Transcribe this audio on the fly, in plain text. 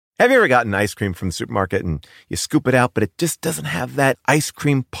Have you ever gotten ice cream from the supermarket and you scoop it out, but it just doesn't have that ice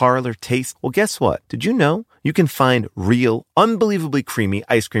cream parlor taste? Well, guess what? Did you know you can find real, unbelievably creamy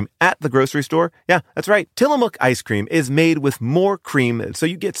ice cream at the grocery store? Yeah, that's right. Tillamook ice cream is made with more cream, so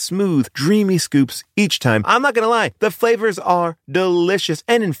you get smooth, dreamy scoops each time. I'm not going to lie, the flavors are delicious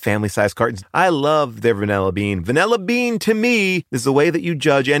and in family-sized cartons. I love their vanilla bean. Vanilla bean, to me, is the way that you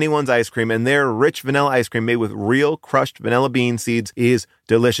judge anyone's ice cream, and their rich vanilla ice cream made with real crushed vanilla bean seeds is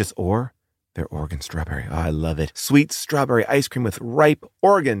delicious. Or their Oregon strawberry. Oh, I love it. Sweet strawberry ice cream with ripe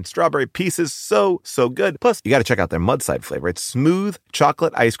Oregon strawberry pieces. So good. Plus, you got to check out their Mudside flavor. It's smooth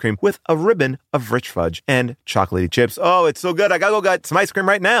chocolate ice cream with a ribbon of rich fudge and chocolatey chips. Oh, it's so good. I gotta go get some ice cream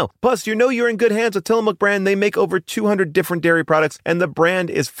right now. Plus, you know you're in good hands with Tillamook brand. They make over 200 different dairy products, and the brand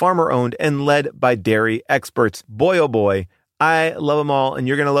is farmer-owned and led by dairy experts. Boy, oh boy. I love them all, and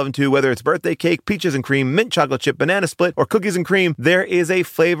you're going to love them too. Whether it's birthday cake, peaches and cream, mint chocolate chip, banana split, or cookies and cream, there is a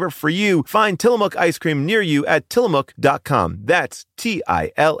flavor for you. Find Tillamook ice cream near you at Tillamook.com. That's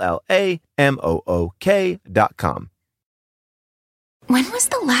TILLAMOOK.com. When was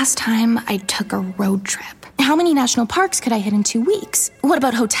the last time I took a road trip? How many national parks could I hit in 2 weeks? What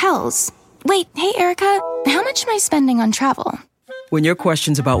about hotels? Wait, hey, Erica, how much am I spending on travel? When your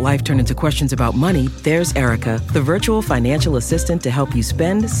questions about life turn into questions about money, there's Erica, the virtual financial assistant to help you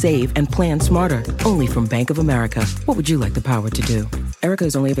spend, save, and plan smarter. Only from Bank of America. What would you like the power to do? Erica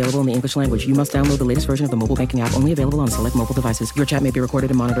is only available in the English language. You must download the latest version of the mobile banking app, only available on select mobile devices. Your chat may be recorded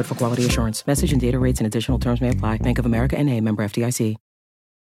and monitored for quality assurance. Message and data rates and additional terms may apply. Bank of America N.A., member FDIC.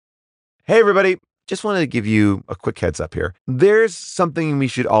 Hey, everybody. Just wanted to give you a quick heads up here. There's something we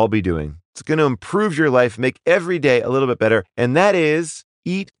should all be doing. It's going to improve your life, make every day a little bit better, and that is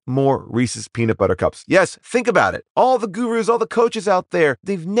eat more Reese's Peanut Butter Cups. Yes, think about it. All the gurus, all the coaches out there,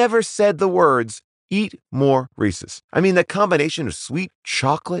 they've never said the words, eat more Reese's. I mean, that combination of sweet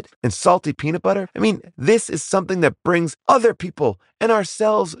chocolate and salty peanut butter, I mean, this is something that brings other people and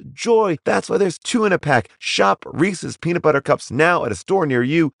ourselves joy. That's why there's 2 in a pack. Shop Reese's Peanut Butter Cups now at a store near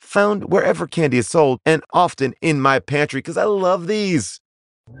you, found wherever candy is sold, and often in my pantry, because I love these.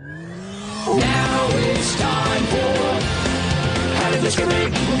 Now it's time for How Did This Get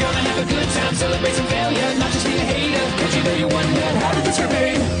Made? We're gonna have a good time, celebrate some failure, not just be a hater, cause you know you wonder, how did this get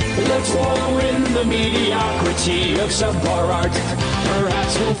made? Let's wallow in the mediocrity of subpar art.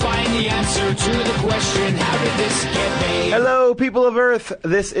 Perhaps we'll find the answer to the question, how did this get made? Hello, people of Earth.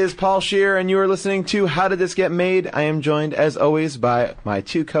 This is Paul Scheer, and you are listening to How Did This Get Made? I am joined, as always, by my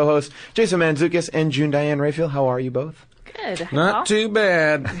 2 co-hosts, Jason Mantzoukas and June Diane Raphael. How are you both? Good. Not too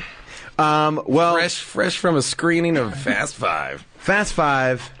bad. Well, fresh from a screening of Fast Five. Fast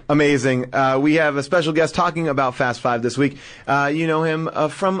Five, amazing. We have a special guest talking about Fast Five this week. You know him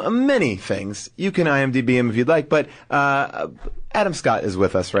from many things. You can IMDb him if you'd like, but Adam Scott is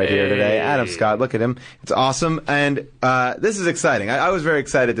with us right here today. Adam Scott, look at him. It's awesome, and this is exciting. I was very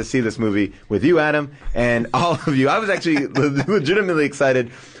excited to see this movie with you, Adam, and all of you. I was actually legitimately excited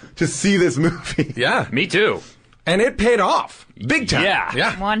to see this movie. Yeah. Me too. And it paid off. Big time. Yeah.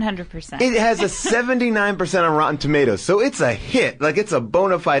 100%. It has a 79% on Rotten Tomatoes, so it's a hit. Like, it's a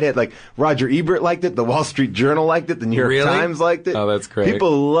bona fide hit. Like, Roger Ebert liked it, the Wall Street Journal liked it, the New York Times liked it. Oh, that's great.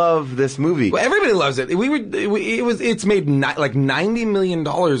 People love this movie. Well, everybody loves it. It's made like $90 million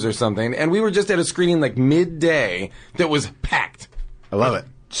or something, and we were just at a screening like midday that was packed. I love it.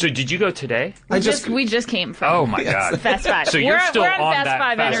 So did you go today? We just came from Oh my God. Fast Five. So you're still we're on Fast that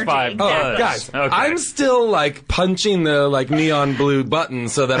Five Fast energy. Five. Exactly. Guys, Okay. I'm still like punching the like neon blue button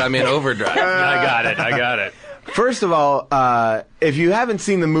so that I'm in overdrive. I got it. First of all, if you haven't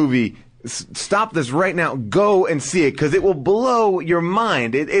seen the movie, stop this right now. Go and see it, because it will blow your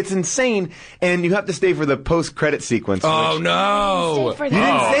mind. It's insane, and you have to stay for the post-credit sequence. Oh no! You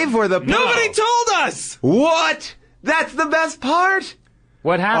didn't stay for the... Nobody told us. What? That's the best part?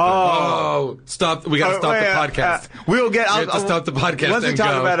 What happened? Oh, stop! We gotta stop the podcast. We'll get. We have to stop the podcast. Once we and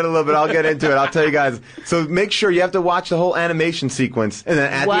talk go. about it a little bit, I'll get into it. I'll tell you guys. So make sure you have to watch the whole animation sequence, and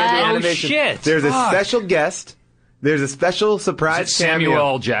then at the end of the Oh, animation, shit. there's a special guest. There's a special surprise Is it Samuel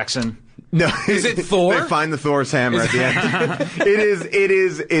L. Jackson? No, Is it Thor? They find the Thor's hammer at the end.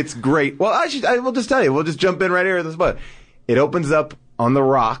 It's great. Well, I will just tell you. We'll just jump in right here at the spot. It opens up on The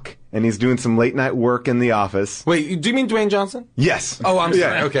Rock, and he's doing some late night work in the office. Wait, do you mean Dwayne Johnson? Yes. Oh, I'm sorry.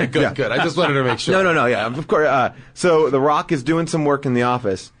 Yeah. Okay, good, Yeah. good. I just wanted to make sure. No, yeah, of course. So The Rock is doing some work in the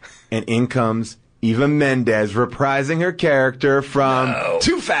office, and in comes Eva Mendes reprising her character from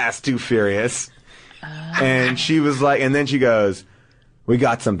Too Fast, Too Furious. And she was like, and then she goes, "We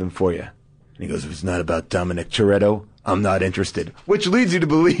got something for you." And he goes, "If it's not about Dominic Toretto, I'm not interested." Which leads you to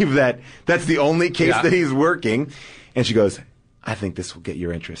believe that that's the only case that he's working. And she goes, I think this will get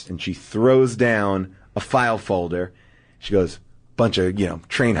your interest. And she throws down a file folder. She goes, bunch of,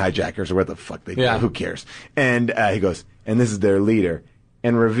 train hijackers or what the fuck they do. Yeah. Who cares? And he goes, and this is their leader.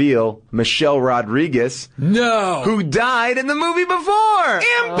 And reveal Michelle Rodriguez, No. who died in the movie before.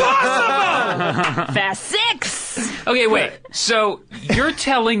 Impossible! Fast 6. Okay, wait. So you're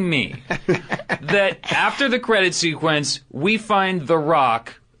telling me that after the credit sequence, we find The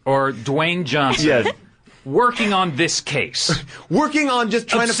Rock or Dwayne Johnson Yes. working on this case. Working on just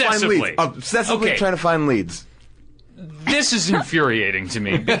trying to find leads. Obsessively. Obsessively Okay. trying to find leads. This is infuriating to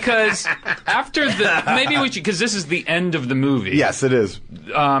me because after because this is the end of the movie. Yes, it is.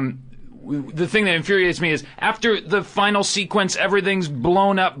 The thing that infuriates me is after the final sequence, everything's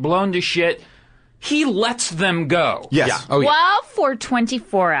blown up, blown to shit. He lets them go. Yes. Yeah. Oh, yeah. Well, for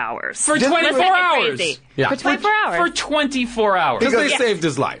 24 hours. For 24 Let's make it hours. crazy. Yeah. For 24 hours. For 24 hours. Because they Yes. saved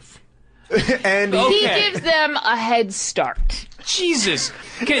his life. And He Okay. gives them a head start. Jesus.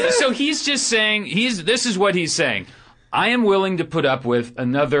 Okay, so he's just saying, this is what he's saying. I am willing to put up with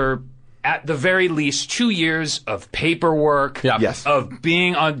another, at the very least, 2 years of paperwork. Yeah. Yes. Of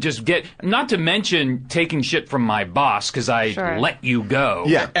being on, not to mention taking shit from my boss because I Sure. let you go.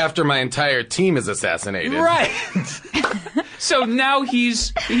 yeah. After my entire team is assassinated. Right. So now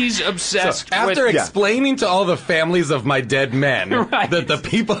he's obsessed with... After explaining to all the families of my dead men Right. that the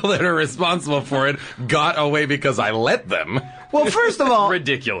people that are responsible for it got away because I let them. Well, first of all,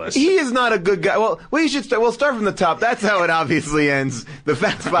 Ridiculous. he is not a good guy. Well, we should start. We'll start from the top. That's how it obviously ends. The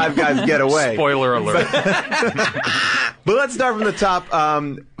Fast Five guys get away. Spoiler alert. But let's start from the top.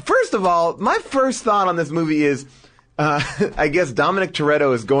 First of all, my first thought on this movie is, I guess Dominic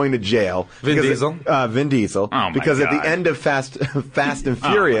Toretto is going to jail. Vin because Diesel? Vin Diesel. Oh, my because at God. the end of Fast and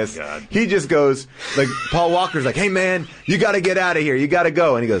Furious, God. he just goes, like, Paul Walker's like, hey man, you gotta get out of here. You gotta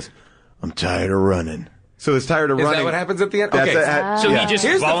go. And he goes, I'm tired of running. So he's tired of Is running. that what happens at the end? That's Okay. So yeah. he just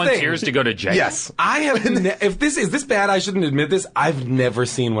Here's the volunteers thing. to go to jail. Yes. I have. If this is this bad, I shouldn't admit this. I've never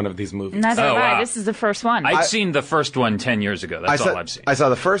seen one of these movies. Neither Oh, have I. wow. This is the first one. I'd seen the first one 10 years ago. That's all I've seen. I saw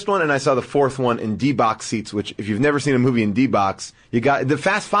the first one and I saw the fourth one in D-box seats, which if you've never seen a movie in D-box, you got the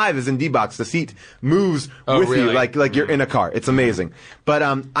Fast Five is in D-box. The seat moves with you really? like you're in a car. It's amazing. But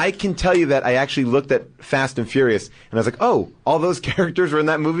I can tell you that I actually looked at Fast and Furious and I was like, oh, all those characters were in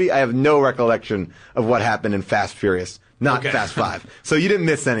that movie? I have no recollection of what happened in Fast Furious, not Fast Five. So you didn't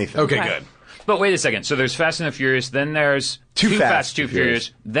miss anything. Okay, Okay. good. But wait a second. So there's Fast and the Furious, then there's Too Fast, Too Too Furious.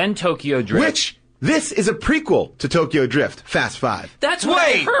 Furious, then Tokyo Drift. Which this is a prequel to Tokyo Drift, Fast Five. That's what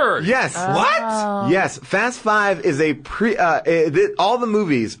I Wait. heard. Yes. What? Yes. Fast Five is a all the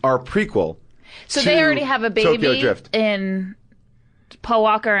movies are prequel. so to they already have a Tokyo baby Drift. in... Paul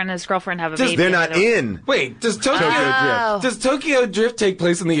Walker and his girlfriend have a baby. They're not in Wait, does Tokyo Drift. Does Tokyo Drift take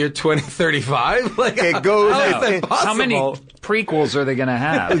place in the year 2035? Like, It goes. how is that it- possible? How many prequels are they going to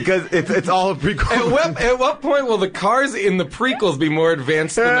have? Because it's all a prequel. At what point will the cars in the prequels be more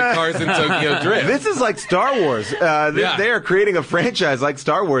advanced than the cars in Tokyo Drift? This is like Star Wars. They are creating a franchise like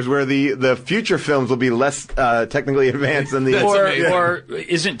Star Wars where the future films will be less technically advanced than the. That's amazing. or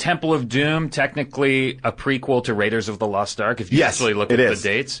isn't Temple of Doom technically a prequel to Raiders of the Lost Ark? If you Yes, actually look it at is. the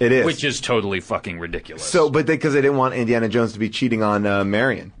dates, It is. which is totally fucking ridiculous. So, but because they didn't want Indiana Jones to be cheating on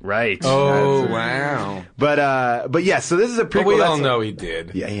Marion. right. Oh, wow. But yeah. So this is a prequel. But we all that's- know he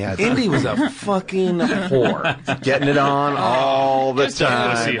did. Yeah, he has. Indy was a fucking whore. Getting it on all the Just a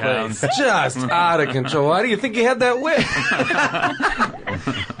pussy time. hound. Just out of control. Why do you think he had that whip?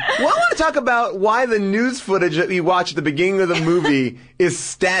 Well, I want to talk about why the news footage that we watch at the beginning of the movie is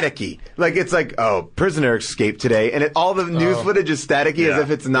staticky. Like, it's like, oh, prisoner escaped today, and all the news footage is staticky as Yeah. if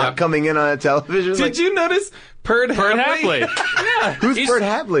it's not Yep. coming in on a television. Did you notice Perd Hapley? Yeah. Who's Perd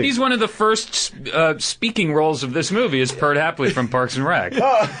Hapley? He's one of the first speaking roles of this movie is Perd Hapley from Parks and Rec.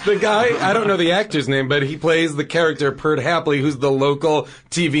 The guy, I don't know the actor's name, but he plays the character Perd Hapley, who's the local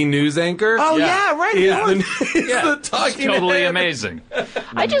TV news anchor. Oh, yeah, right. He's of course. the talking Totally head. amazing.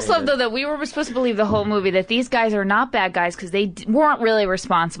 I just love, though, that we were supposed to believe the whole movie that these guys are not bad guys because they weren't really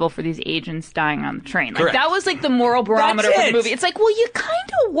responsible for these agents dying on the train. Like, Correct. that was like the moral barometer That's for the it. movie. It's like, well, you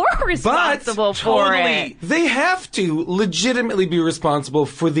kind of were responsible for it. They have to legitimately be responsible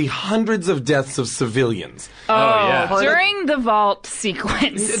for the hundreds of deaths of civilians. Oh, yeah. During the vault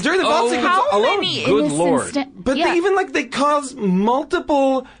sequence. During the vault sequence How alone. many good innocent Lord. But yeah. they cause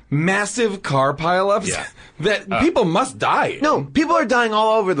multiple massive car pileups Yeah. that people must die. No, people are dying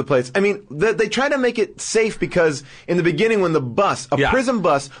all over the place. I mean, they try to make it safe because in the beginning when the bus, a Yeah. prison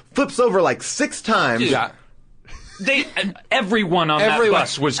bus, flips over like 6 times. Yeah. everyone on that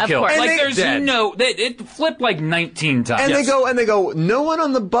bus was Of killed. course. Like, And there's dead. it flipped like 19 times. And they go, no one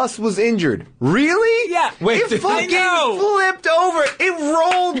on the bus was injured. Really? Yeah. Wait, it fucking flipped over. It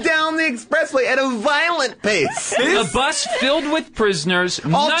rolled down the expressway at a violent pace. The bus filled with prisoners,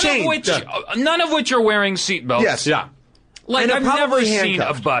 chained. none of which are wearing seatbelts. Yes. Yeah. Like, And I've they're never probably seen a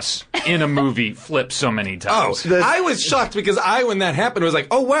handcuffed. bus in a movie flip so many Oh, times. I was shocked because when that happened, was like,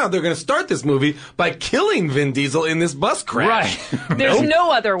 oh wow, they're going to start this movie by killing Vin Diesel in this bus crash. Right. There's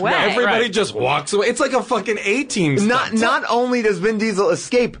no other way. Everybody Right. just walks away. It's like a fucking A-team Not only does Vin Diesel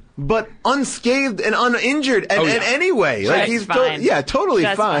escape, but unscathed and uninjured and anyway. Like Just he's fine. totally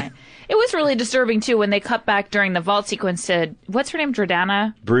Just fine. It was really disturbing too when they cut back during the vault sequence to what's her name,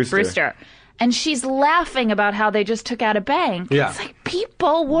 Jordana Brewster. And she's laughing about how they just took out a bank. Yeah. It's like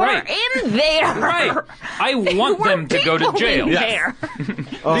people were Right. in there. Right. I want There them were to go to people jail. in Yes. there.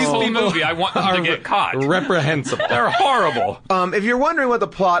 These whole movie, I want them to get caught. Reprehensible. They're horrible. If you're wondering what the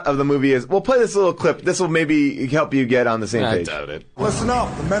plot of the movie is, we'll play this little clip. This will maybe help you get on the same I page. doubt it. Listen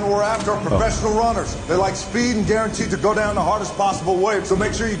up. The men we're after are professional runners. They like speed and guaranteed to go down the hardest possible way. So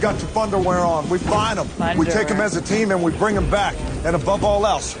make sure you got your underwear on. We find them. We take them as a team and we bring them back. And above all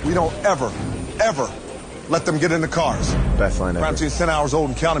else, we don't ever let them get in the cars. Best line ever. Around 10 hours old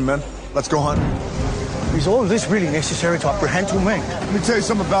and counting, men. Let's go hunt. Is all this really necessary to apprehend two men? Let me tell you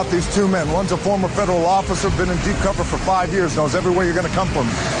something about these two men. One's a former federal officer, been in deep cover for 5 years, knows everywhere you're going to come from.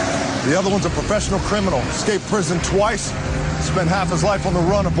 The other one's a professional criminal, escaped prison twice, spent half his life on the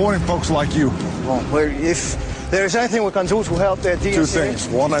run avoiding folks like you. Well, if there is anything we can do to help their DNC... Two things.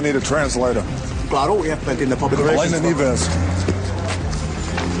 One, I need a translator. Claro, we have plenty in the public relations... Elena Nieves.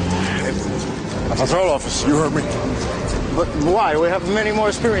 Patrol officer. You heard me. But why? We have many more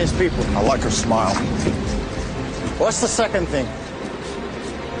experienced people. I like her smile. What's the second thing?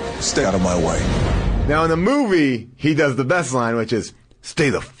 Stay out of my way. Now, in the movie, he does the best line, which is, stay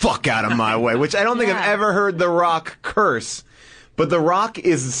the fuck out of my way, which I don't think I've ever heard The Rock curse. But The Rock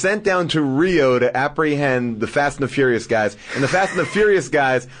is sent down to Rio to apprehend the Fast and the Furious guys. And the Fast and the Furious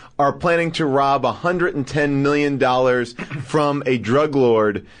guys are planning to rob $110 million from a drug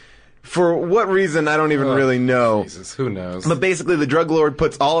lord. For what reason, I don't even really know. Jesus, who knows? But basically, the drug lord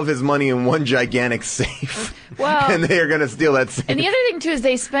puts all of his money in one gigantic safe. Well, and they are going to steal that safe. And the other thing too is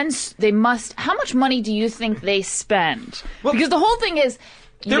how much money do you think they spend? Because the whole thing is,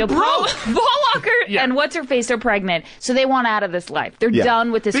 They're broke. Paul Walker and what's her face are pregnant, so they want out of this life. They're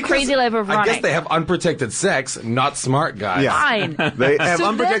done with this crazy life of running. I guess they have unprotected sex, not smart guys. Yeah. Fine. They have So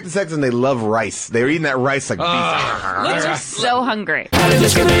unprotected sex and they love rice. They're eating that rice like beef. They're so hungry.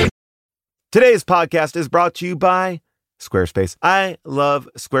 Today's podcast is brought to you by Squarespace. I love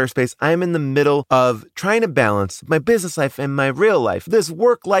Squarespace. I'm in the middle of trying to balance my business life and my real life. This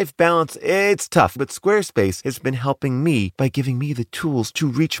work-life balance, it's tough, but Squarespace has been helping me by giving me the tools to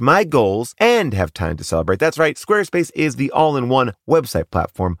reach my goals and have time to celebrate. That's right. Squarespace is the all-in-one website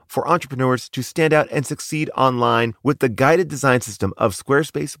platform for entrepreneurs to stand out and succeed online. With the guided design system of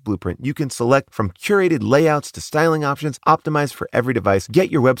Squarespace Blueprint, you can select from curated layouts to styling options optimized for every device. Get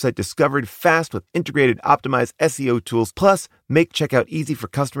your website discovered fast with integrated optimized SEO tools. Plus, make checkout easy for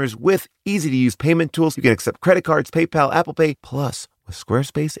customers with easy-to-use payment tools. You can accept credit cards, PayPal, Apple Pay. Plus, with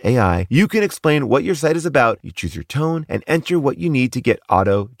Squarespace AI, you can explain what your site is about. You choose your tone and enter what you need to get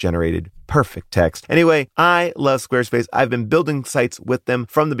auto-generated perfect text. Anyway, I love Squarespace. I've been building sites with them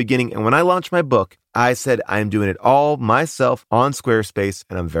from the beginning. And when I launched my book, I said I'm doing it all myself on Squarespace,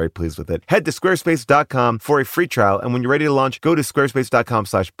 and I'm very pleased with it. Head to squarespace.com for a free trial. And when you're ready to launch, go to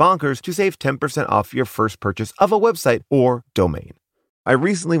squarespace.com/bonkers to save 10% off your first purchase of a website or domain. I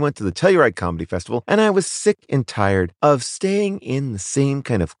recently went to the Telluride Comedy Festival, and I was sick and tired of staying in the same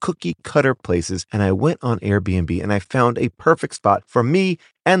kind of cookie-cutter places, and I went on Airbnb, and I found a perfect spot for me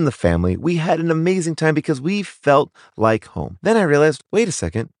and the family. We had an amazing time because we felt like home. Then I realized, wait a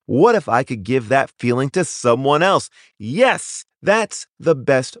second, what if I could give that feeling to someone else? Yes! That's the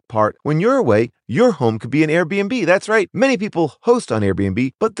best part. When you're away, your home could be an Airbnb. That's right. Many people host on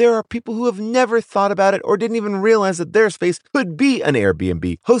Airbnb, but there are people who have never thought about it or didn't even realize that their space could be an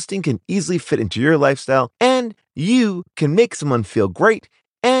Airbnb. Hosting can easily fit into your lifestyle, and you can make someone feel great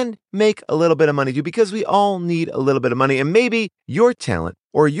and make a little bit of money too, because we all need a little bit of money. And maybe your talent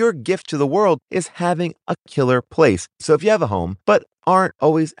or your gift to the world is having a killer place. So if you have a home, but aren't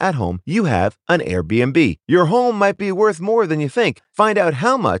always at home, you have an Airbnb. Your home might be worth more than you think. Find out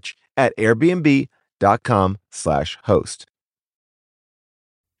how much at airbnb.com/host.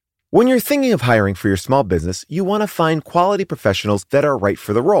 When you're thinking of hiring for your small business, you want to find quality professionals that are right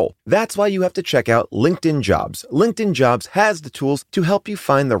for the role. That's why you have to check out LinkedIn Jobs. LinkedIn Jobs has the tools to help you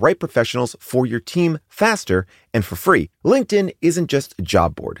find the right professionals for your team faster and for free. LinkedIn isn't just a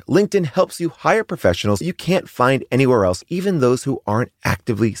job board. LinkedIn helps you hire professionals you can't find anywhere else, even those who aren't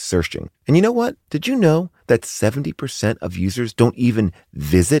actively searching. And you know what? Did you know that 70% of users don't even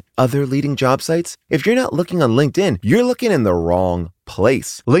visit other leading job sites? If you're not looking on LinkedIn, you're looking in the wrong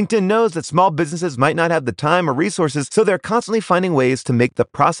place. LinkedIn knows that small businesses might not have the time or resources, so they're constantly finding ways to make the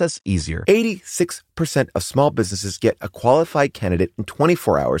process easier. 86% of small businesses get a qualified candidate in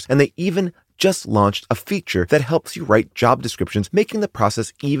 24 hours, and they even just launched a feature that helps you write job descriptions, making the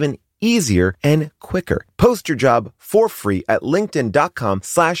process even easier and quicker. Post your job for free at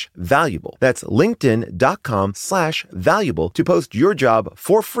linkedin.com/valuable. That's linkedin.com/valuable to post your job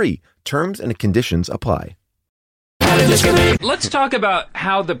for free. Terms and conditions apply. Let's talk about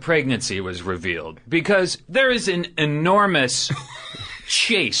how the pregnancy was revealed, because there is an enormous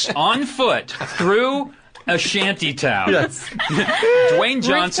chase on foot through a shanty town. Yes. Dwayne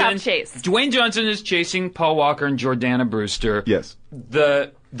Johnson. Rooftop chase. Dwayne Johnson is chasing Paul Walker and Jordana Brewster. Yes.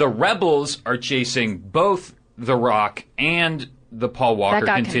 The rebels are chasing both The Rock and the Paul Walker That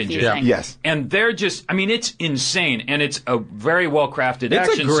got contingent. confusing. Yes. And they're just, I mean, it's insane, and it's a very well-crafted It's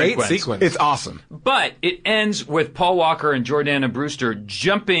action a great sequence. It's awesome. But it ends with Paul Walker and Jordana Brewster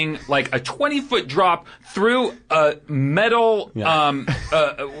jumping like a 20-foot drop through a metal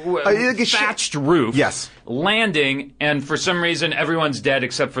thatched roof. Yes. Landing, and for some reason everyone's dead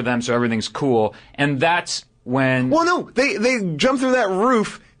except for them, so everything's cool. And that's when... Well, no, they jump through that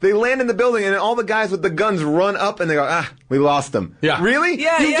roof. They land in the building, and all the guys with the guns run up, and they go, we lost them. Yeah. Really?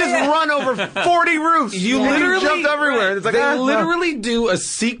 Yeah, you yeah, just yeah. run over 40 roofs. You literally jumped everywhere. It's like, they literally do a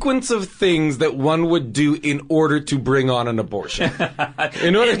sequence of things that one would do in order to bring on an abortion.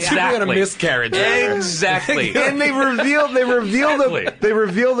 In order to bring on a miscarriage. Exactly. And they reveal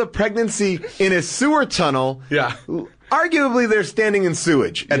the pregnancy in a sewer tunnel. Yeah. Arguably, they're standing in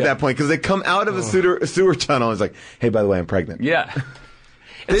sewage at that point because they come out of a sewer tunnel. And it's like, hey, by the way, I'm pregnant. Yeah.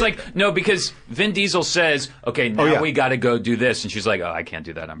 It's like, no, because Vin Diesel says, okay, now we got to go do this. And she's like, I can't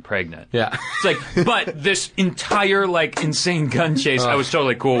do that. I'm pregnant. Yeah. It's like, but this entire, like, insane gun chase, I was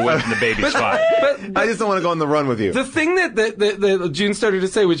totally cool with the baby's fine. But I just don't want to go on the run with you. The thing that June started to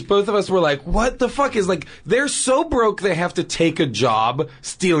say, which both of us were like, what the fuck, is like, they're so broke they have to take a job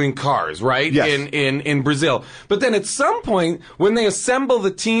stealing cars, right? Yes. In Brazil. But then at some point, when they assemble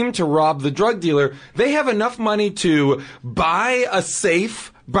the team to rob the drug dealer, they have enough money to buy a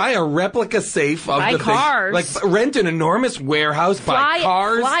replica safe of Buy the cars. thing. Like, rent an enormous warehouse, buy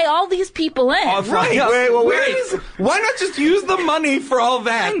cars. Fly all these people in. Right. Wait. Why not just use the money for all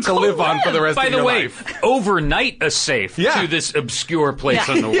that to live on for the rest By of the your way, life? overnight a safe Yeah. to this obscure place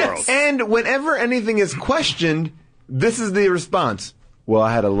in the world. And whenever anything is questioned, this is the response. Well,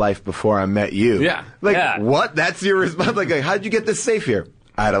 I had a life before I met you. Yeah. Like, Yeah. what? That's your response? Like, how'd you get this safe here?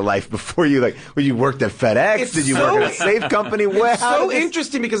 I had a life before you. Like, well, you worked at FedEx? It's Did you so- work at a safe company? Well, It's so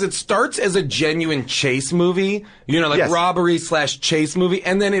interesting because it starts as a genuine chase movie, like Yes. robbery/chase movie,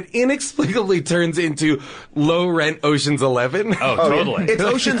 and then it inexplicably turns into low-rent Ocean's 11. Oh, totally. It's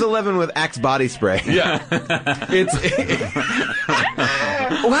Ocean's 11 with Axe body spray. Yeah.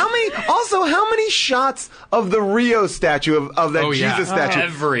 How many shots of the Rio statue, of that Oh, yeah. Jesus statue?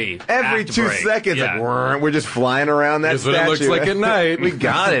 Every Every 2 break. seconds, Yeah. like, we're just flying around that Here's what statue. it looks like at night. We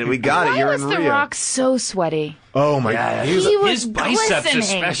got it. Why You're was in The Rio. Rock so sweaty? Oh my God. He was his biceps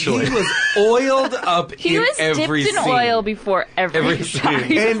glistening. especially. He was oiled up He in was every dipped in scene. oil before every shot. scene.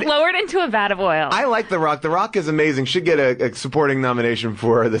 He was And- lowered into a vat of oil. I like The Rock. The Rock is amazing. Should get a supporting nomination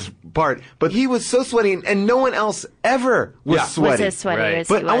for this part. But he was so sweaty, and no one else ever was Yeah. sweaty. was as sweaty Right. as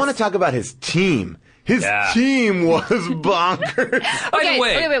But he I was. want to talk about his team. His team was bonkers. By the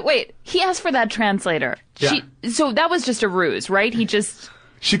way, Wait. He asked for that translator. Yeah. So that was just a ruse, right? He just...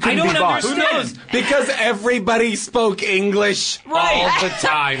 She couldn't I don't be bought. Who understand. knows? Because everybody spoke English all the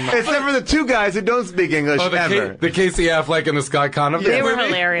time. Except for the two guys who don't speak English ever. The Casey Affleck and the Scott Conner. They were movie?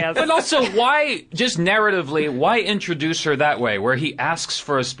 hilarious. But also, why, just narratively, why introduce her that way, where he asks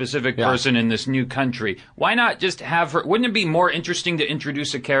for a specific person in this new country? Why not just have her, wouldn't it be more interesting to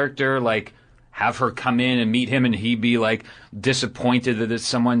introduce a character, like, have her come in and meet him and he be, like, disappointed that it's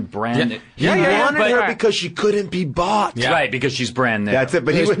someone brand new? He wanted but- her because she couldn't be bought. Right, because she's brand new. That's it.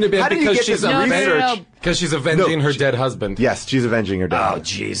 But he would, how did you because get she's this a research? Because she's avenging her dead husband. Yes, she's avenging her dad. Oh,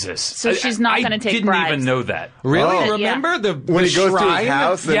 Jesus. So she's not gonna take I didn't bribes. even know that. Really? Oh. Remember the When he goes to shrine? his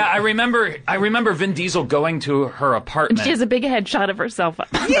house. And, Yeah, I remember Vin Diesel going to her apartment. She has a big headshot of herself.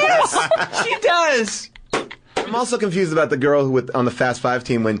 Yes, she does. I'm also confused about the girl who on the Fast Five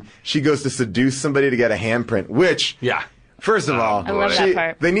team when she goes to seduce somebody to get a handprint, which... Yeah. First of all, I love that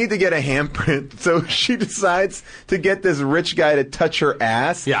part. They need to get a handprint, so she decides to get this rich guy to touch her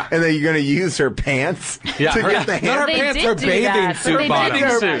ass, Yeah. and then you're going to use her pants to get the Not her handprint. pants, her bathing suit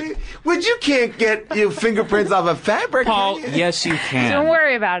bottom. Would you can't get fingerprints off of fabric? Paul, yes, you can. Don't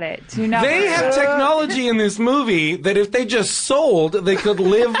worry about it. Do not They worry. have technology in this movie that if they just sold, they could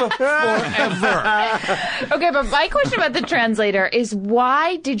live forever. Okay, but my question about the translator is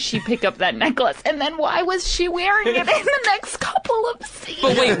why did she pick up that necklace? And then why was she wearing it in the next couple of scenes?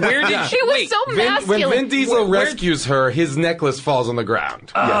 But wait, where did She was so When masculine. Vin Diesel rescues her, his necklace falls on the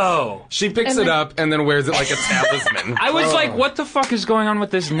ground. Oh. She picks it up and then wears it like a talisman. I was like, what the fuck is going on with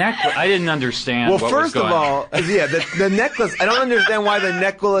this necklace? I didn't understand Well, what first was of going all, yeah, the necklace, I don't understand why the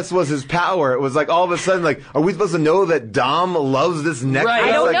necklace was his power. It was like all of a sudden, like, are we supposed to know that Dom loves this necklace? Right.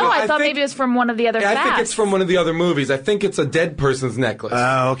 I don't Like, know. I thought think- maybe it was from one of the other I fasts. think it's from one of the other movies. I think it's a dead person's necklace.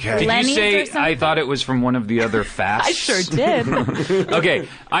 Oh, okay. Did Lenny's you or say something? I thought it was from one of the other fasts? I sure did. Okay,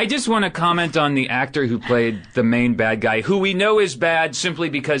 I just want to comment on the actor who played the main bad guy, who we know is bad simply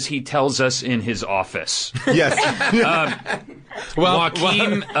because he tells us in his office. Yes.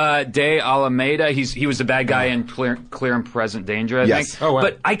 Joaquin de Alameda, he was the bad guy in Clear and Present Danger, I Yes. think. Oh, wow.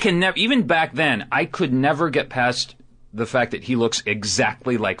 But I can never, even back then, I could never get past the fact that he looks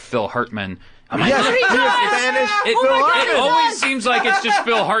exactly like Phil Hartman. Yes, he he was does. Spanish. It, Phil it Hartman. always seems like it's just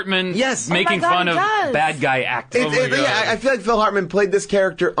Phil Hartman Yes. making Oh my God, fun he of does. bad guy acting. Yeah, I feel like Phil Hartman played this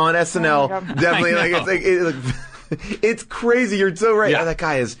character on SNL. Definitely, I know. It's crazy. You're so right. Yeah. That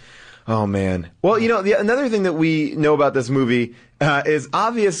guy is. Oh man. Well, another thing that we know about this movie is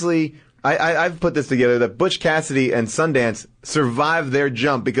obviously I've put this together that Butch Cassidy and Sundance survived their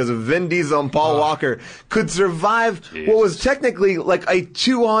jump because of Vin Diesel and Paul Walker could survive what was technically like a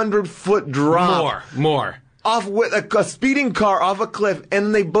 200-foot drop. More. Off with a speeding car off a cliff,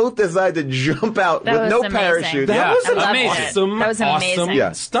 and they both decide to jump out That with was no amazing. parachute. That Yeah, was an amazing. awesome, That was amazing. awesome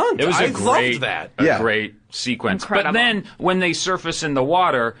Yeah. stunt. It was I a great, loved that. Yeah. great sequence. Incredible. But then when they surface in the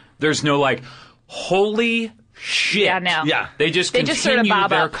water, there's no like, holy shit. Yeah, no. Yeah. They just They continue just sort of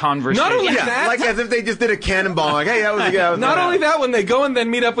bob their up. conversation. Not only Yeah, that, like as if they just did a cannonball. Like, hey, that was a guy. Not only that, when they go and then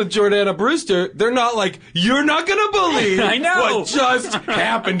meet up with Jordana Brewster, they're not like, you're not going to believe I know. what just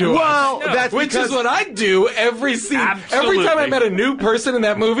happened to Well, us. that's Which because- is what I do every scene. Absolutely. Every time I met a new person in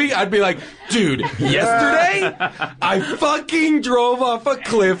that movie, I'd be like, dude, yesterday, I fucking drove off a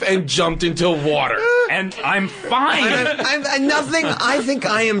cliff and jumped into water. And I'm fine. I'm nothing. I think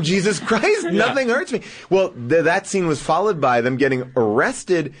I am Jesus Christ. Nothing hurts me. Well, that scene was followed by them getting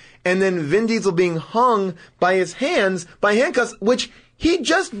arrested, and then Vin Diesel being hung by his hands by handcuffs, which he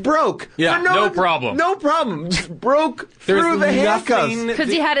just broke. Yeah, For no problem. No problem. Just broke through the handcuffs. Because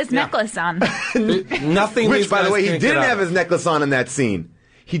he had his necklace on. Nothing. Which, these by the guys way, he can't get didn't out have of. his necklace on in that scene.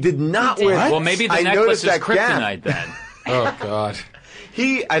 He did not He did. wear. Well, maybe the I necklace noticed is that gap. kryptonite then. Oh, God.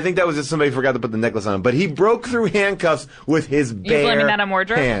 I think that was just somebody forgot to put the necklace on him, but he broke through handcuffs with his bare blaming that on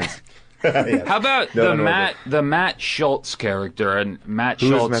wardrobe? hands. How about No, the Matt Schultz character? And Matt Who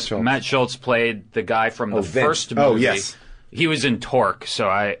is Schultz. Matt Schultz? Matt Schultz played the guy from the Vince. first movie. Oh, yes. He was in Torque, so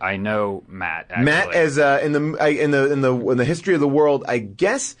I know Matt. Actually. Matt, as in the history of the world, I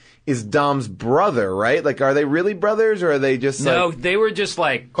guess is Dom's brother, right? Like, are they really brothers, or are they just no, like? they were just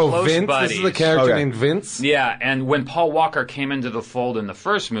like Oh, close Vince? buddies. This is the character Okay. named Vince? Yeah, and when Paul Walker came into the fold in the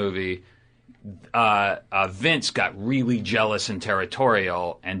first movie, Vince got really jealous and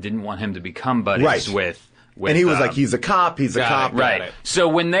territorial and didn't want him to become buddies Right. with. And he was like, he's a cop. He's a Got it, cop. got Right. it. So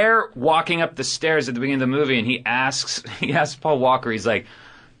when they're walking up the stairs at the beginning of the movie, and he asks Paul Walker, he's like,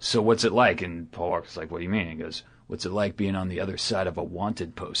 "So what's it like?" And Paul Walker's like, "What do you mean?" He goes, "What's it like being on the other side of a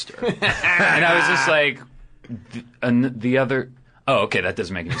wanted poster?" And I was just like, the other. Oh, okay, that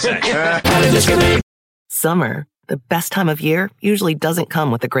doesn't make any sense. Summer, the best time of year, usually doesn't come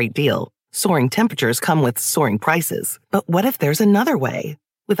with a great deal. Soaring temperatures come with soaring prices. But what if there's another way?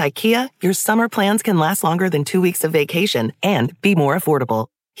 With IKEA, your summer plans can last longer than 2 weeks of vacation and be more affordable.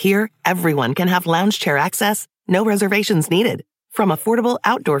 Here, everyone can have lounge chair access, no reservations needed. From affordable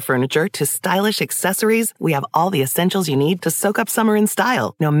outdoor furniture to stylish accessories, we have all the essentials you need to soak up summer in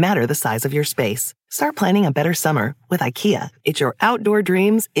style, no matter the size of your space. Start planning a better summer with IKEA. It's your outdoor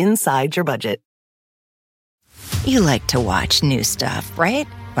dreams inside your budget. You like to watch new stuff, right?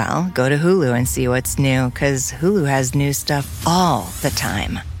 Well, go to Hulu and see what's new, because Hulu has new stuff all the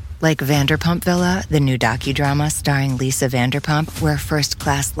time. Like Vanderpump Villa, the new docudrama starring Lisa Vanderpump, where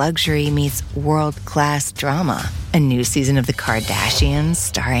first-class luxury meets world-class drama. A new season of The Kardashians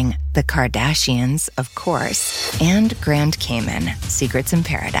starring The Kardashians, of course. And Grand Cayman, Secrets in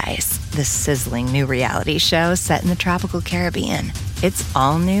Paradise, the sizzling new reality show set in the tropical Caribbean. It's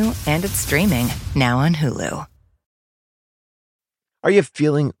all new and it's streaming now on Hulu. Are you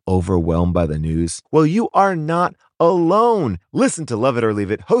feeling overwhelmed by the news? Well, you are not alone. Listen to Love It or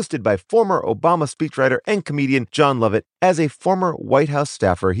Leave It, hosted by former Obama speechwriter and comedian John Lovett. As a former White House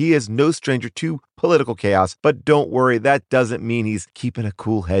staffer, he is no stranger to political chaos, but don't worry, that doesn't mean he's keeping a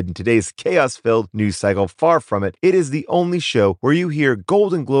cool head in today's chaos-filled news cycle. Far from it. It is the only show where you hear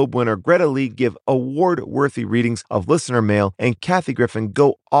Golden Globe winner Greta Lee give award-worthy readings of listener mail and Kathy Griffin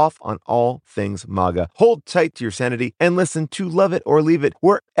go off on all things MAGA. Hold tight to your sanity and listen to Love It or Leave It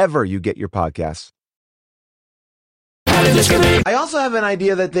wherever you get your podcasts. I also have an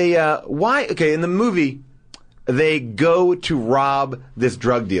idea that they, in the movie, they go to rob this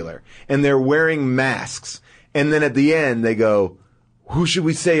drug dealer, and they're wearing masks, and then at the end, they go, who should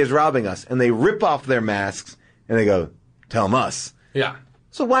we say is robbing us? And they rip off their masks, and they go, tell them us. Yeah.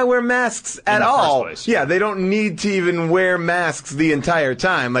 So why wear masks at all? Yeah, they don't need to even wear masks the entire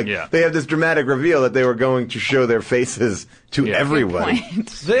time. They have this dramatic reveal that they were going to show their faces to everyone.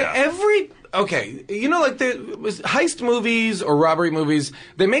 Okay, you know, like the heist movies or robbery movies,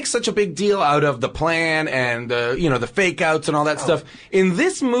 they make such a big deal out of the plan and the fake outs and all that stuff. In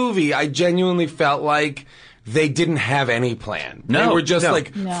this movie, I genuinely felt like they didn't have any plan. They were just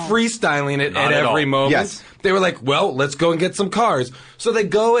freestyling it at every moment. Yes. They were like, well, let's go and get some cars. So they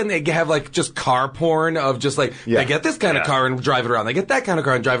go and they have like just car porn of just like, they get this kind of car and drive it around. They get that kind of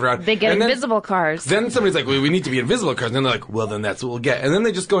car and drive it around. They get invisible cars. Then somebody's like, well, we need to be invisible cars. And then they're like, well, then that's what we'll get. And then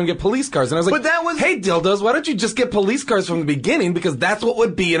they just go and get police cars. And I was like, hey, dildos, why don't you just get police cars from the beginning? Because that's what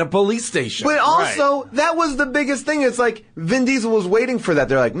would be in a police station. But also, that was the biggest thing. It's like Vin Diesel was waiting for that.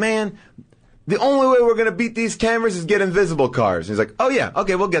 They're like, man, the only way we're going to beat these cameras is get invisible cars. And he's like, oh, yeah,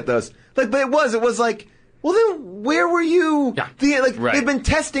 okay, we'll get those. But it was like, well, then where were you? Yeah. They've been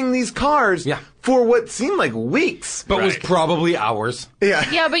testing these cars for what seemed like weeks. But was probably hours. Yeah.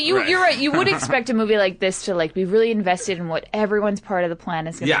 Yeah, but you're right. You would expect a movie like this to be really invested in what everyone's part of the plan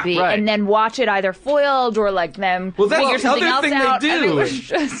is going to be, and then watch it either foiled or them figure something else out.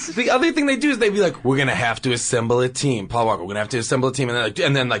 The other thing they do is they'd be like, we're going to have to assemble a team. Paul Walker, we're going to have to assemble a team,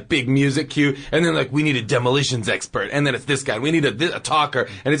 and then big music cue, and then we need a demolitions expert, and then it's this guy. We need a talker,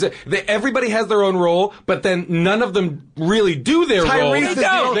 and everybody has their own role, but then none of them really do their role.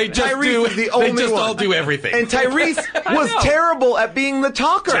 They just all do everything. And Tyrese was terrible at being the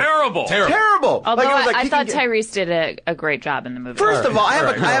talker. Terrible. Although I thought Tyrese did a great job in the movie. First of all,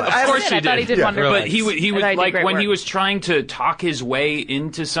 of course he did. I thought he did wonderful. But he was like when he was trying to talk his way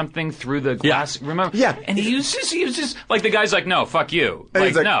into something through the glass. Remember? Yeah. And he was just like the guy's like, no, fuck you.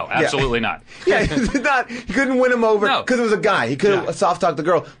 No, absolutely not. Yeah, he couldn't win him over because it was a guy. He could have soft talked the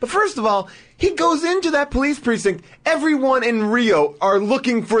girl. But first of all, he goes into that police precinct. Everyone in Rio are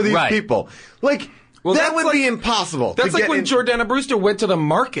looking for these people. That would be impossible. That's like when Jordana Brewster went to the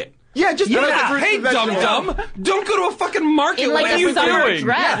market. Yeah, just hey, dum-dum, don't go to a fucking market. In what are you doing?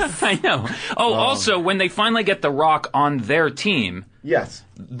 Dress. I know. Also, when they finally get The Rock on their team,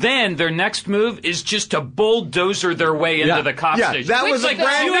 then their next move is just to bulldozer their way into the cop station. That was a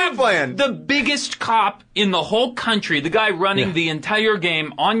brand new plan. The biggest cop in the whole country, the guy running the entire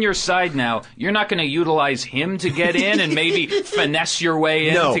game on your side now. You're not going to utilize him to get in and maybe finesse your way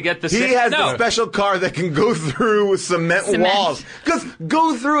in to get the He has a special car that can go through cement walls. Because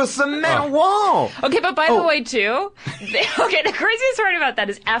go through a cement wall. Okay, but by the way, too, the craziest part about that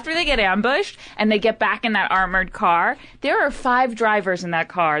is after they get ambushed and they get back in that armored car, there are 5 drivers in that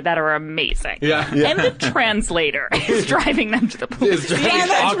car that are amazing. Yeah. And the translator is driving them to the police. Yeah,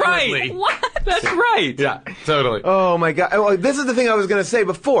 that's right. What? That's right. Yeah, totally. Oh, my God. Oh, this is the thing I was going to say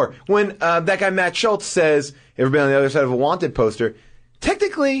before. When that guy Matt Schultz says, everybody on the other side of a wanted poster,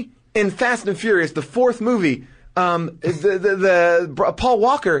 technically, in Fast and Furious, the 4th movie, Paul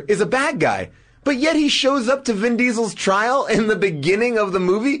Walker is a bad guy. But yet he shows up to Vin Diesel's trial in the beginning of the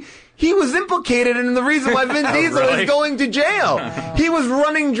movie. He was implicated in the reason why Vin Diesel is going to jail. He was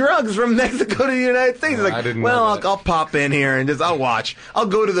running drugs from Mexico to the United States. He's like, I'll pop in here and I'll watch. I'll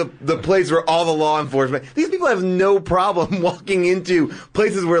go to the place where all the law enforcement. These people have no problem walking into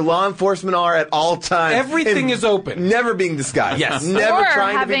places where law enforcement are at all times. Everything is open. Never being disguised. Yes. Never or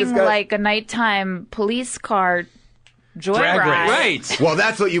trying to be having disguised. a nighttime police car joyride. Right. Well,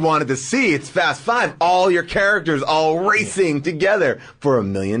 that's what you wanted to see. It's Fast 5. All your characters all racing together for $1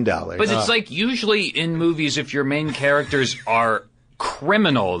 million. But it's like usually in movies, if your main characters are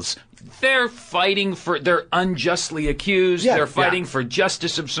criminals. They're fighting they're unjustly accused. Yeah, they're fighting for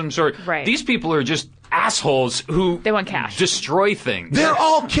justice of some sort. Right. These people are just assholes who they want cash, destroy things. They're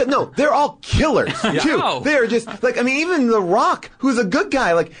all they're all killers too. No. They're just like, I mean, even The Rock, who's a good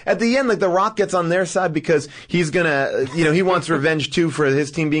guy, like at the end, like The Rock gets on their side because he's gonna, he wants revenge too for his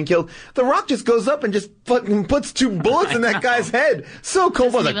team being killed. The Rock just goes up and just fucking puts 2 bullets in that guy's head. So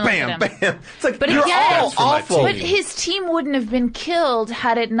cold, like bam, bam. It's like, you're all awful. But his team wouldn't have been killed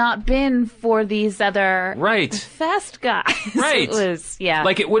had it not been for these other fast guys. Right. It was,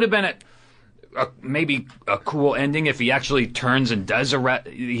 like it would have been maybe a cool ending if he actually turns and does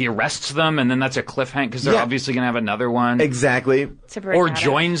he arrests them, and then that's a cliffhanger because they're obviously going to have another one. Exactly. Or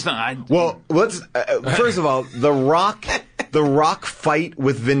joins them. Well, let's first of all, The Rock fight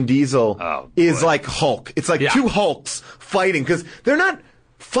with Vin Diesel is like Hulk. It's like 2 Hulks fighting because they're not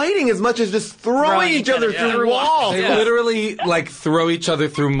fighting as much as just throwing each other through walls. They literally throw each other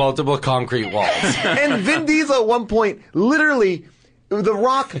through multiple concrete walls. And Vin Diesel at one point literally, The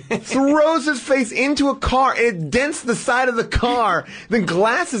Rock throws his face into a car. It dents the side of the car. The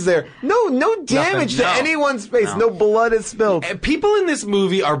glass is there. No damage to anyone's face. No blood is spilled. People in this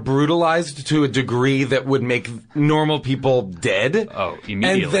movie are brutalized to a degree that would make normal people dead. Oh,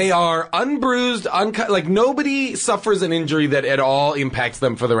 immediately. And they are unbruised, uncut. Like, nobody suffers an injury that at all impacts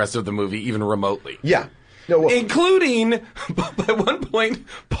them for the rest of the movie, even remotely. Yeah. Including, at one point,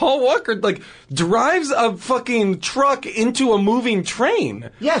 Paul Walker, drives a fucking truck into a moving train.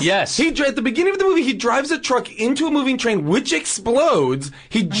 Yes. At the beginning of the movie, he drives a truck into a moving train, which explodes.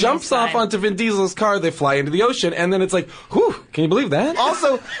 He jumps off onto Vin Diesel's car, they fly into the ocean, and then it's like, whew, can you believe that?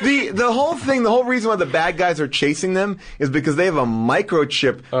 Also, the whole thing, the whole reason why the bad guys are chasing them is because they have a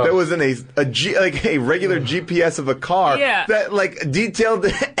microchip that was in a regular GPS of a car that, detailed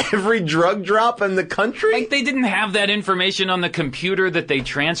every drug drop in the country. Like, they didn't have that information on the computer that they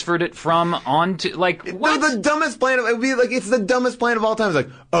transferred it from onto, what? The dumbest plan, it would be it's the dumbest plan of all time. It's like,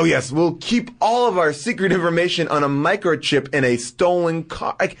 oh yes, we'll keep all of our secret information on a microchip in a stolen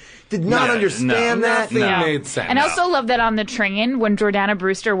car. Did not understand that. Nothing made sense. And I also love that on the train, when Jordana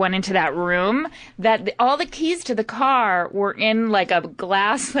Brewster went into that room, that all the keys to the car were in, a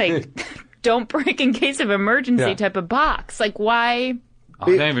glass, don't break in case of emergency type of box. Why...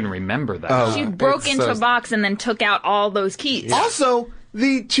 I don't even remember that. She broke into a box and then took out all those keys. Yeah. Also,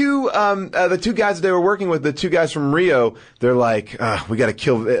 the two guys that they were working with, the 2 guys from Rio, they're like, we gotta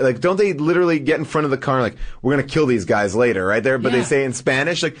kill, don't they literally get in front of the car and we're gonna kill these guys later, right there? But they say in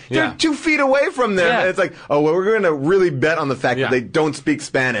Spanish, they're 2 feet away from them. And it's like, oh, well, we're gonna really bet on the fact that they don't speak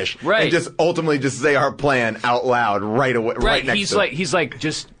Spanish. Right. And just ultimately just say our plan out loud right away, right next to them. He's like,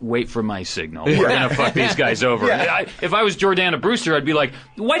 just wait for my signal. We're gonna fuck these guys over. If I was Jordana Brewster, I'd be like,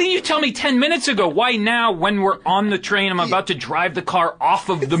 why didn't you tell me 10 minutes ago? Why now, when we're on the train, I'm about to drive the car off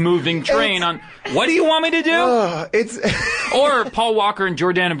of the moving train what do you want me to do? Or Paul Walker and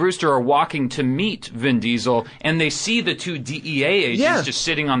Jordana Brewster are walking to meet Vin Diesel, and they see the 2 DEA agents just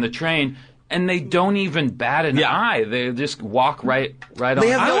sitting on the train, and they don't even bat an eye. They just walk right on.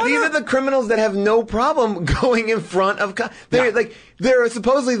 These are the criminals that have no problem going in front of. They're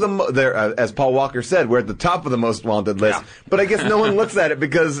supposedly as Paul Walker said, we're at the top of the most wanted list. But I guess no one looks at it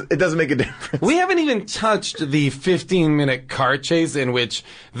because it doesn't make a difference. We haven't even touched the 15-minute car chase in which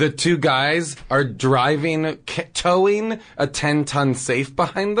the 2 guys are towing a 10-ton safe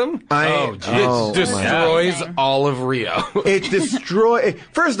behind them. It destroys all of Rio. It destroys.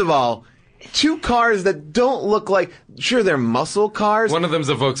 First of all, 2 cars that don't look like, sure, they're muscle cars. One of them's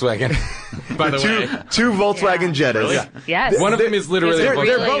a Volkswagen, by the way. 2 Volkswagen Jettas. Really? Yes. One of them is literally a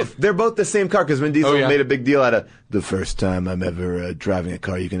Volkswagen. They're both the same car because Vin Diesel made a big deal out of the first time I'm ever driving a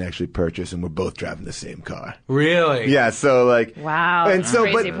car you can actually purchase, and we're both driving the same car. Really? Yeah, so wow. And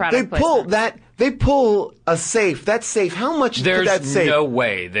so, crazy but they pull that. They pull a safe. That safe. How much did that safe? There's no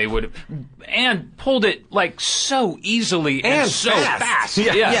way they would have, and pulled it so easily and so fast.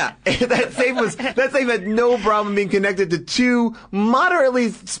 Yeah. That safe had no problem being connected to 2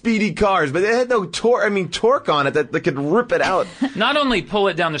 moderately speedy cars, but it had no torque on it that could rip it out. Not only pull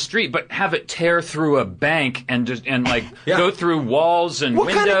it down the street, but have it tear through a bank and go through walls and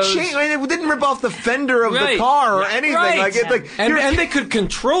windows. What kind of chain? It didn't rip off the fender of the car or anything. And they could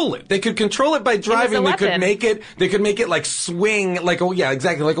control it. They could control it by driving. They could make it swing like a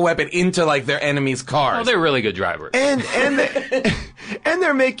weapon into like their enemies' cars. Oh, they're really good drivers. And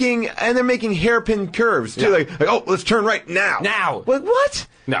they're making hairpin curves too. Like, oh, let's turn right now. Now. What?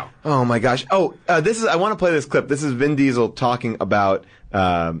 No. Oh my gosh. Oh, I want to play this clip. This is Vin Diesel talking about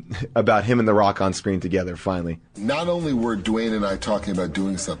him and The Rock on screen together. Finally. Not only were Dwayne and I talking about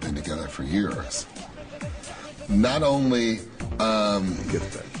doing something together for years, not only it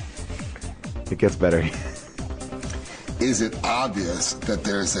gets better. Is it obvious that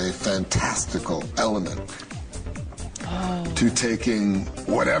there's a fantastical element to taking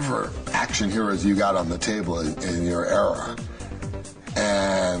whatever action heroes you got on the table in your era,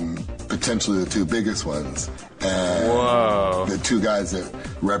 and potentially the two biggest ones, and the two guys that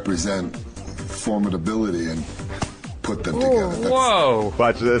represent formidability, and put them together.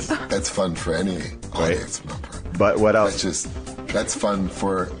 Watch this. That's fun for any audience member. But what else? That's fun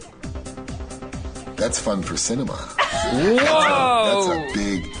for cinema. Whoa! That's a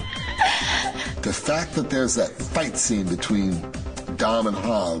big. The fact that there's that fight scene between Dom and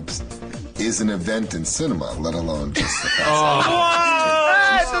Hobbs is an event in cinema, let alone just the fact.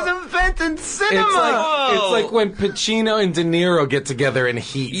 It's an event in cinema. It's like when Pacino and De Niro get together in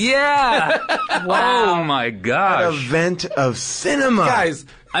Heat. Yeah. Wow. Oh my gosh. An event of cinema. Guys,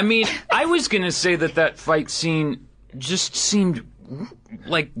 I mean, I was going to say that fight scene just seemed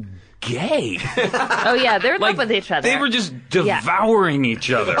like gay. Oh yeah, they're in love with each other. They were just devouring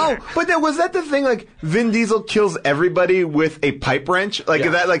each other. Oh, but was that the thing? Like Vin Diesel kills everybody with a pipe wrench. Like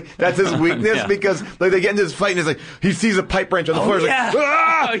that's his weakness because like they get into this fight and it's like he sees a pipe wrench on the floor. He's like,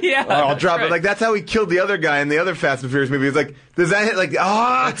 ah! Oh yeah, I'll drop it. Like that's how he killed the other guy in the other Fast and Furious movie. He's like, does that hit? Like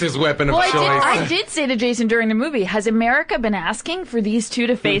that's his weapon of choice. I did say to Jason during the movie, has America been asking for these two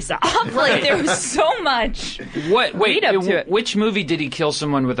to face off? Like there was so much. Lead up to it. Which movie did he kill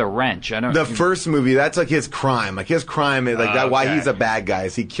someone with a wrench? I don't. The first movie, that's like his crime. Like his crime is like that. Why he's a bad guy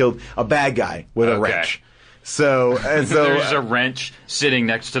is he killed a bad guy with a wrench. So there's a wrench sitting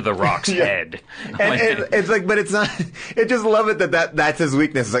next to the Rock's head. And it's like, but it's not. I just love it that's his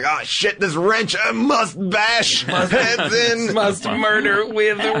weakness. It's like, oh shit, this wrench I must bash heads in, must murder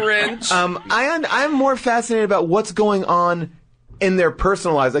with a wrench. I'm more fascinated about what's going on in their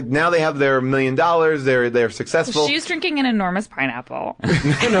personal lives. Like now they have their $1 million. They're successful. She's drinking an enormous pineapple.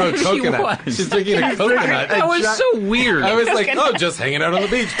 No, coconut. She's drinking a coconut. That was so weird. I was like, just hanging out on the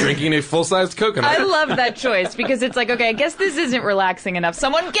beach, drinking a full-sized coconut. I love that choice because it's like, okay, I guess this isn't relaxing enough.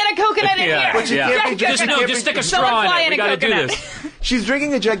 Someone get a coconut in here. But just stick a straw in it. We gotta do this. She's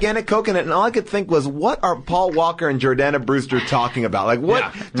drinking a gigantic coconut, and all I could think was, what are Paul Walker and Jordana Brewster talking about? Like,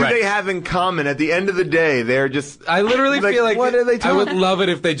 what do they have in common? At the end of the day, they're just. I literally feel like what are they talking? I would love it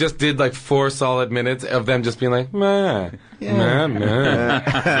if they just did like 4 solid minutes of them just being like, like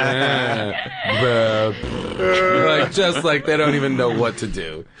just like they don't even know what to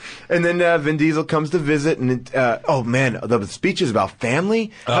do. And then Vin Diesel comes to visit, and the speeches about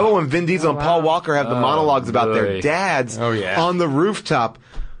family. How about when Vin Diesel and Paul Walker have the monologues about their dads on the rooftop?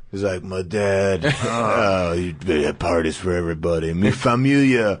 He's like, my dad, you had parties for everybody. Mi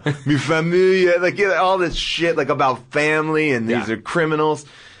familia. Like, all this shit, like, about family, and these are criminals.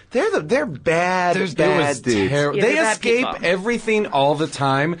 They're bad, dudes. They escape everything all the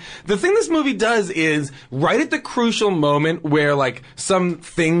time. The thing this movie does is, right at the crucial moment where, like,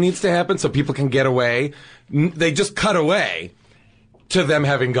 something needs to happen so people can get away, they just cut away to them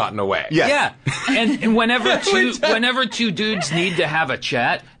having gotten away. Yeah. And whenever two dudes need to have a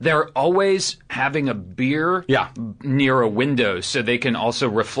chat, they're always having a beer near a window so they can also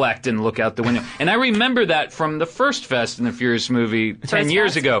reflect and look out the window. And I remember that from the first Fast and the Furious movie 10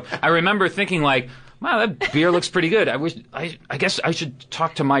 years ago. I remember thinking like, wow, that beer looks pretty good. I guess I should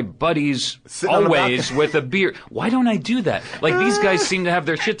talk to my buddies always with a beer. Why don't I do that? Like, these guys seem to have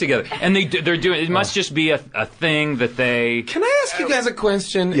their shit together. And they're doing it. Must just be a thing that they... Can I ask you guys a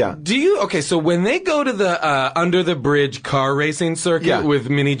question? Yeah. So when they go to the under the bridge car racing circuit with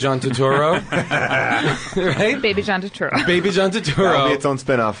Mini John Turturro, right? Baby John Turturro. That'll be its own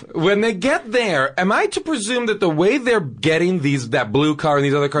spinoff. When they get there, am I to presume that the way they're getting that blue car and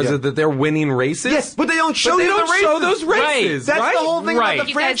these other cars is that they're winning races? Yes. But they don't show those races. That's the whole thing about the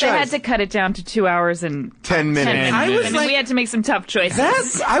You franchise. guys, they had to cut it down to 2 hours and 10 minutes. And then we had to make some tough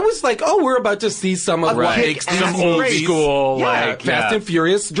choices. I was like, we're about to see some of what makes some old school, Fast and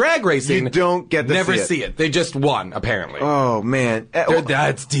Furious drag racing. You don't get to never see it. They just won, apparently. Oh man,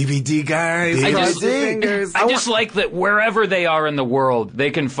 that's DVD guys. I just like that wherever they are in the world,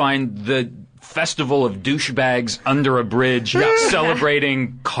 they can find the festival of douchebags under a bridge celebrating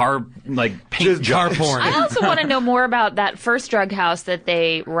paint car porn. I also want to know more about that first drug house that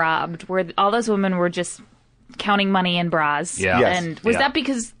they robbed, where all those women were just counting money in bras. Yeah. Yes. And was that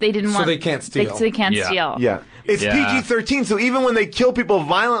because they didn't want... So they can't steal. So they can't steal. Yeah. It's PG-13, so even when they kill people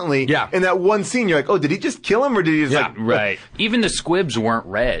violently in that one scene, you're like, oh, did he just kill him, or did he just Right. Even the squibs weren't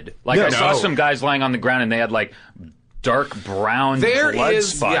red. Like, I saw some guys lying on the ground, and they had, like, dark brown blood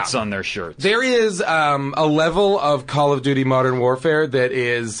spots on their shirts. There is a level of Call of Duty Modern Warfare that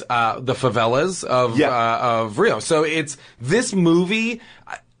is the favelas of Rio. So it's this movie.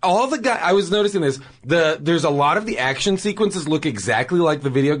 All the guys, I was noticing this, there's a lot of the action sequences look exactly like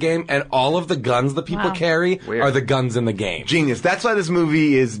the video game, and all of the guns that people carry are the guns in the game. Genius. That's why this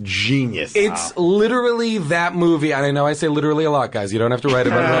movie is genius. It's literally that movie, and I know I say literally a lot, guys. You don't have to write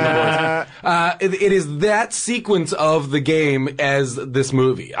about it on the boards. It is that sequence of the game as this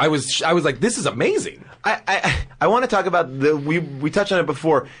movie. I was like, this is amazing. I want to talk about we touched on it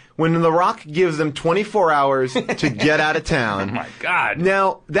before. When The Rock gives them 24 hours to get out of town. Oh my God.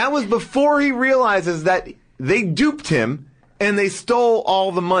 Now, that was before he realizes that they duped him and they stole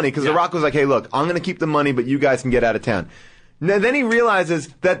all the money. Because The Rock was like, hey, look, I'm going to keep the money, but you guys can get out of town. Now, then he realizes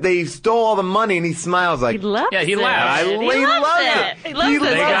that they stole all the money and he smiles like... He loves it. Yeah, he laughs. He loves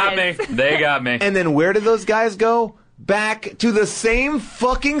it. They got me. And then where did those guys go? Back to the same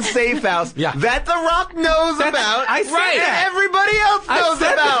fucking safe house that The Rock knows about. I said that. Everybody else knows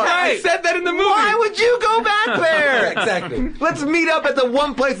about. I said that in the movie. Why would you go back there? Exactly. Let's meet up at the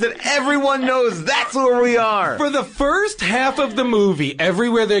one place that everyone knows that's where we are. For the first half of the movie,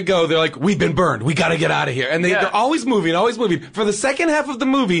 everywhere they go, they're like, we've been burned. We gotta get out of here. And they're always moving, always moving. For the second half of the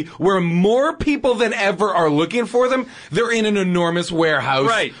movie, where more people than ever are looking for them, they're in an enormous warehouse.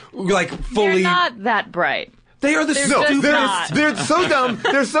 Right. Like, fully... They're not that bright. They are the stupidest. They're so dumb.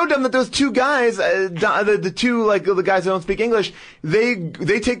 They're so dumb that those two guys, the two the guys that don't speak English, they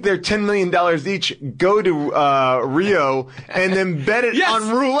take their $10 million each, go to Rio, and then bet it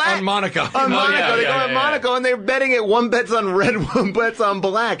on roulette on Monaco. They go on Monaco, and they're betting it. One bet's on red, one bet's on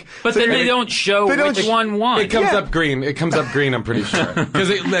black. But then they don't show which one won. It comes up green. It comes up green. I'm pretty sure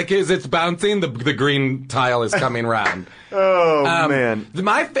because as it's bouncing, the green tile is coming round. Oh man!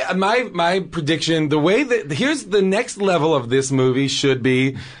 My prediction, the way that here's the next level of this movie should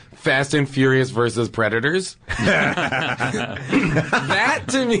be Fast and Furious versus Predators. That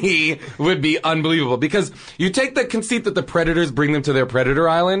to me would be unbelievable because you take the conceit that the Predators bring them to their Predator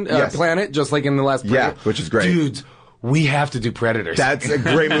Island planet, just like in the last Predator. Yeah, which is great, dudes. We have to do Predators. That's a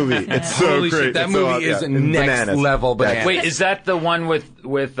great movie. It's so Holy great. Shit, that movie is next level bananas. Wait, is that the one with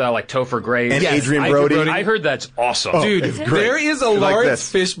like Topher Grace and Adrian Brody? I heard that's awesome. Dude, there is a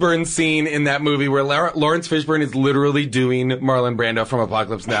Lawrence Fishburne scene in that movie where Lawrence Fishburne is literally doing Marlon Brando from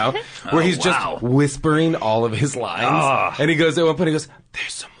Apocalypse Now, where he's just whispering all of his lines. And he goes, at one point, he goes,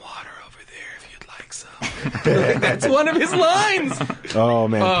 there's some water over there if you'd like some. That's one of his lines. Oh,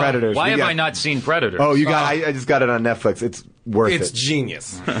 man, Predators. Why have I not seen Predators? Oh, you got. I just got it on Netflix. It's worth it. It's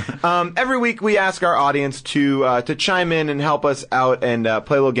genius. Every week we ask our audience to chime in and help us out and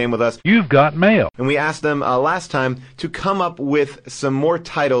play a little game with us. You've got mail. And we asked them last time to come up with some more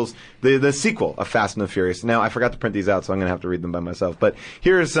titles, the sequel of Fast and the Furious. Now, I forgot to print these out, so I'm going to have to read them by myself. But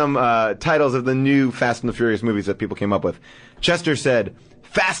here are some titles of the new Fast and the Furious movies that people came up with. Chester said,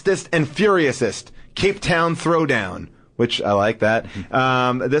 Fastest and Furiousest, Cape Town Throwdown. Which I like that.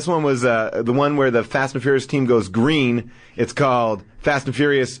 This one was the one where the Fast and Furious team goes green. It's called Fast and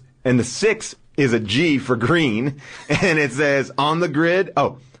Furious, and the 6 is a G for green. And it says, on the grid,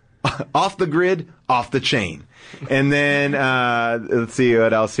 off the grid, off the chain. And then, let's see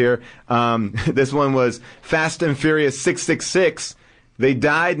what else here. This one was Fast and Furious 666. They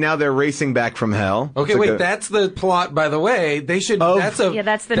died, now they're racing back from hell. Okay, wait, that's the plot, by the way. They should, that's the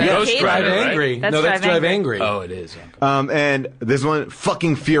Ghost Drive Rider, Angry. Right? No, that's Drive Angry. Oh, it is. Okay. And this one,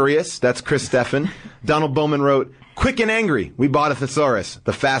 Fucking Furious, that's Chris Steffen. Donald Bowman wrote, Quick and Angry, we bought a thesaurus,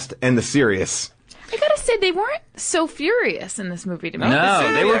 the Fast and the Serious. I gotta say, they weren't so furious in this movie to me.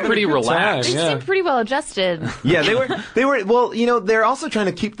 No, they were pretty relaxed. They seemed pretty well adjusted. Yeah, they were, well, you know, they're also trying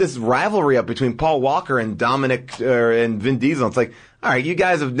to keep this rivalry up between Paul Walker and Dominic, and Vin Diesel. It's like, all right, you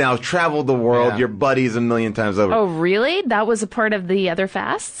guys have now traveled the world. You're buddies a million times over. Oh, really? That was a part of the other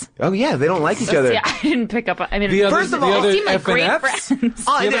fasts? Oh, yeah, they don't like each other. Yeah, I didn't pick up. I mean, first of all, they seem like great friends.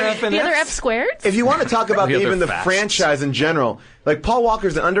 The other F squared? If you want to talk about even the franchise in general, like Paul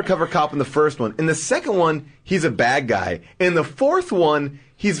Walker's an undercover cop in the first one. In the second one, he's a bad guy. In the fourth one,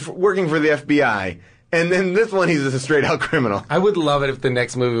 he's working for the FBI. And then this one, he's a straight-out criminal. I would love it if the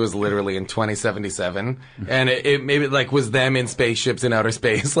next movie was literally in 2077, and it maybe like was them in spaceships in outer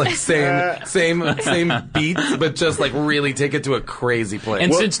space, like same beats, but just like really take it to a crazy place.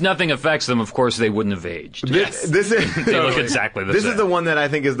 And since nothing affects them, of course, they wouldn't have aged. This is they look exactly the same. This is the one that I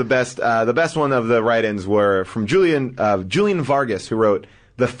think is the best. The best one of the write-ins were from Julian Vargas, who wrote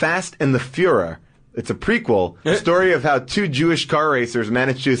The Fast and the Fuhrer, It's a prequel, the story of how two Jewish car racers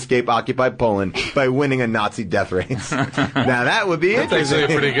managed to escape occupied Poland by winning a Nazi death race. Now that would be interesting.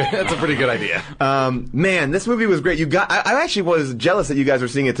 That's a pretty good idea. Man, this movie was great. I actually was jealous that you guys were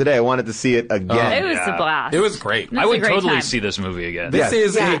seeing it today. I wanted to see it again. It was a blast. It was great. I would totally time. see this movie again. This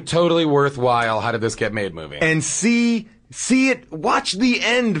is a totally worthwhile How Did This Get Made movie. And see it, watch the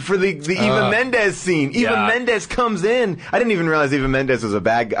end for the Eva Mendes scene. Eva Mendes comes in. I didn't even realize Eva Mendes was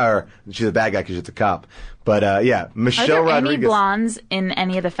she's a bad guy because she's a cop. But Michelle Are there Rodriguez. any blondes in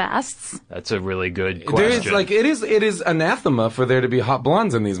any of the fasts? That's a really good question. It is anathema for there to be hot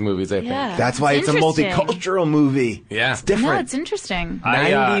blondes in these movies, I think. That's why it's a multicultural movie. Yeah. It's different. No, it's interesting.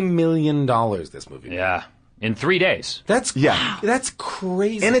 $90 million, this movie. Yeah. In 3 days. That's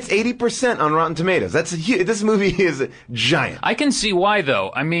crazy. And it's 80% on Rotten Tomatoes. That's huge. This movie is giant. I can see why,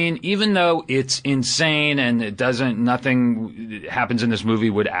 though. I mean, even though it's insane and nothing happens in this movie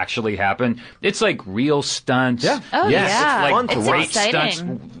would actually happen, it's like real stunts. Yeah. Oh, yes, yeah. It's like It's great exciting.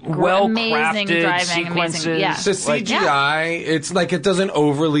 stunts. Amazing Well-crafted driving, sequences. amazing. Yeah. The CGI, it's like it doesn't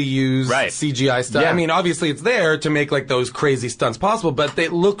overly use CGI stuff. Yeah. I mean, obviously it's there to make like those crazy stunts possible, but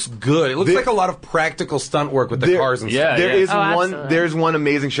it looks good. It looks like a lot of practical stunt work with the cars and stuff. There's one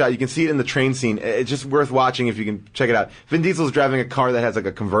amazing shot. You can see it in the train scene. It's just worth watching if you can check it out. Vin Diesel's driving a car that has like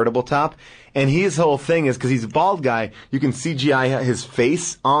a convertible top. And his whole thing is, because he's a bald guy, you can CGI his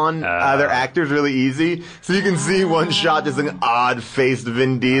face on other actors really easy. So you can see one shot, just an odd-faced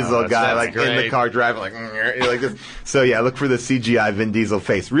Vin Diesel guy, like in the car driving, like this. So yeah, look for the CGI Vin Diesel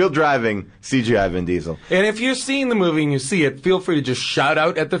face. Real driving, CGI Vin Diesel. And if you're seeing the movie and you see it, feel free to just shout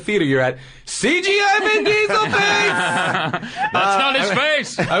out at the theater you're at, CGI Vin Diesel face! That's not his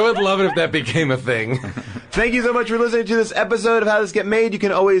face! I would love it if that became a thing. Thank you so much for listening to this episode of How This Get Made. You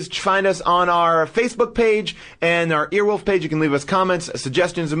can always find us on our Facebook page and our Earwolf page. You can leave us comments,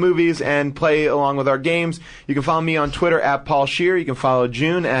 suggestions of movies, and play along with our games. You can follow me on Twitter at Paul Scheer. You can follow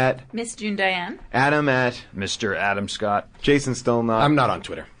June at Miss June Diane. Adam at Mr. Adam Scott. Jason still not. I'm not on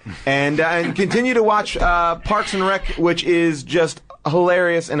Twitter. And continue to watch Parks and Rec, which is just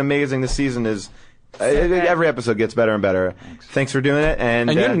hilarious and amazing. This season is... every episode gets better and better. Thanks for doing it.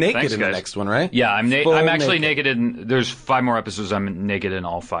 And you're naked thanks, in guys. the next one, right? Yeah, I'm actually naked in... There's 5 more episodes. I'm naked in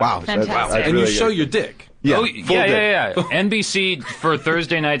all 5. Wow. Fantastic. And really you show good. your dick. Yeah, Oh, full yeah. dick. NBC for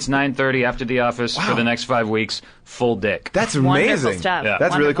Thursday nights, 9:30 after The Office for the next 5 weeks. Full dick. That's Wonderful amazing. stuff. Yeah.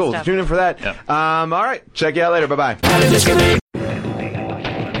 That's really cool. Wonderful stuff. Tune in for that. Yeah. All right. Check you out later. Bye-bye. How did this get made?